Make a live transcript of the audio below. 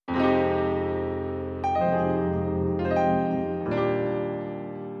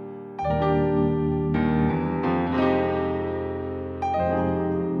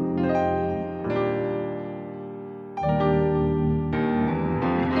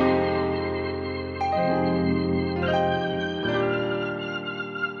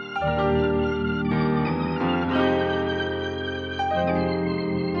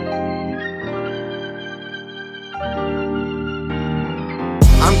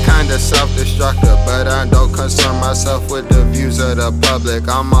I'm kinda self-destructive, but I don't concern myself with the views of the public.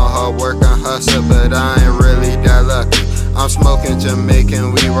 I'm a hard-working hustler, but I ain't really that lucky. I'm smoking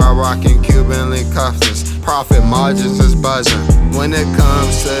Jamaican weed while rocking Cuban link cufflinks. Profit margins is buzzing. When it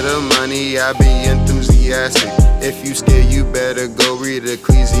comes to the money, I be enthusiastic. If you scared, you better go read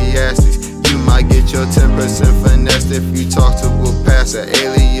Ecclesiastes. You might get your 10% finessed if you talk to a pastor.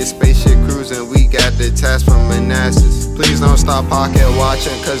 Alien spaceship cruising, we got the task from Manassas. Please don't stop pocket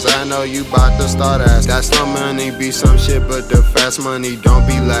watching, cause I know you bout to start asking. That slow money be some shit, but the fast money don't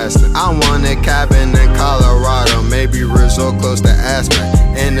be lasting. I want a cabin in Colorado, maybe resort close to Aspen.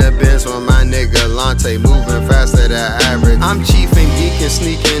 In the Benz with my nigga Lante, moving faster than average. I'm chief and geeking,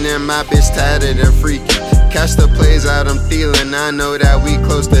 sneaking in my bitch tatted and freaky. Catch the plays out, I'm feeling. I know that we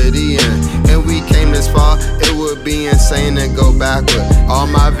close to the end. And we came this far, it would be insane to go backward. All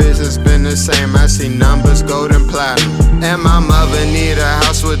my visions been the same, I see numbers, gold and platinum. And my mother need a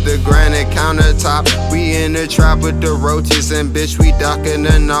house with the granite countertop. We in the trap with the roaches and bitch, we ducking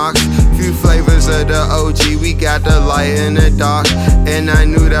the knocks. Few flavors of the OG, we got the light in the dark. And I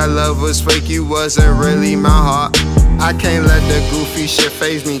knew that love was fake, you wasn't really my heart. I can't let the goofy shit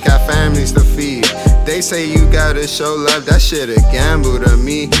faze me, got families to feed. They say you gotta show love, that shit a gamble to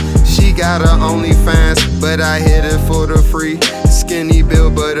me. She got her OnlyFans, but I hit it for the free. Skinny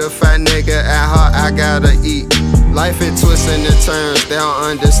build, but a fat nigga at heart, I gotta eat. Life it twists and it turns, they don't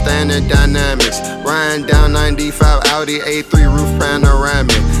understand the dynamics. Riding down 95, Audi A3 roof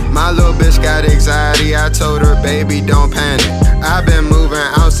panoramic. My little bitch got anxiety, I told her, baby, don't panic. I've been moving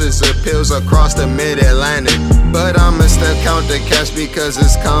ounces of pills across the mid-Atlantic, but I'ma still count the cash because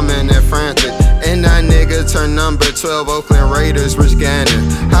it's coming in frantic. And that nigga turned number 12, Oakland Raiders, Rich Gannon.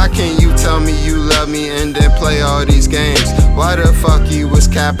 How can you tell me you love me and then play all these games? Why the fuck you was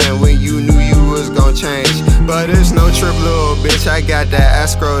capping when you knew you was gon' change? But it's no trip, little bitch, I got that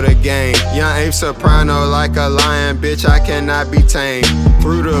escrow to gain. Young Ape Soprano like a lion, bitch, I cannot be tamed.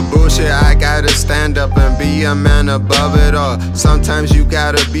 Through the bullshit, I gotta stand up and be a man above it all. Sometimes you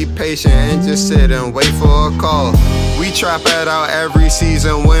gotta be patient and just sit and wait for a call. We trap it out every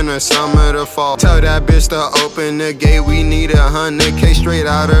season, winter, summer to fall. Tell that bitch to open the gate, we need 100K straight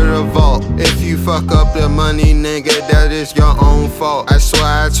out of the vault. If you fuck up the money, nigga, that is your own fault. I swear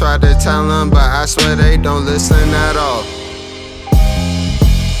I tried to tell them, but I swear they don't listen at all.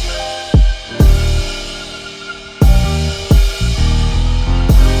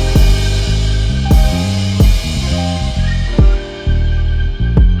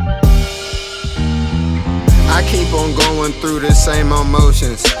 I keep on going through the same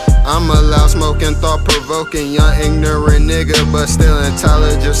emotions. I'm a loud smoking, thought-provoking, young ignorant nigga, but still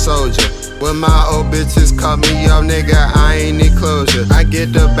intelligent soldier. When my old bitches cut me off, nigga, I ain't need closure. I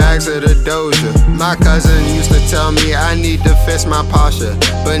get the bags of the doja. My cousin used to tell me I need to fix my posture,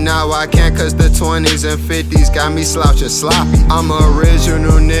 but now I can't cause the 20s and 50s got me slouching sloppy. I'm a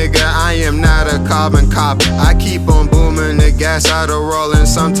original nigga, I am not a carbon copy. I keep on booming the gas out of rolling,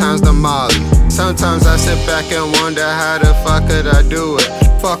 sometimes the molly. Sometimes I sit back and wonder how the fuck could I do it.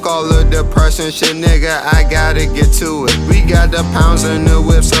 Fuck all the depression shit, nigga, I gotta get to it. We got the pounds in the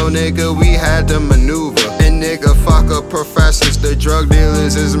whip, so nigga, we had to maneuver. And nigga, fuck up professors, the drug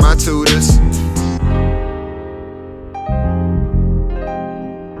dealers is my tutors.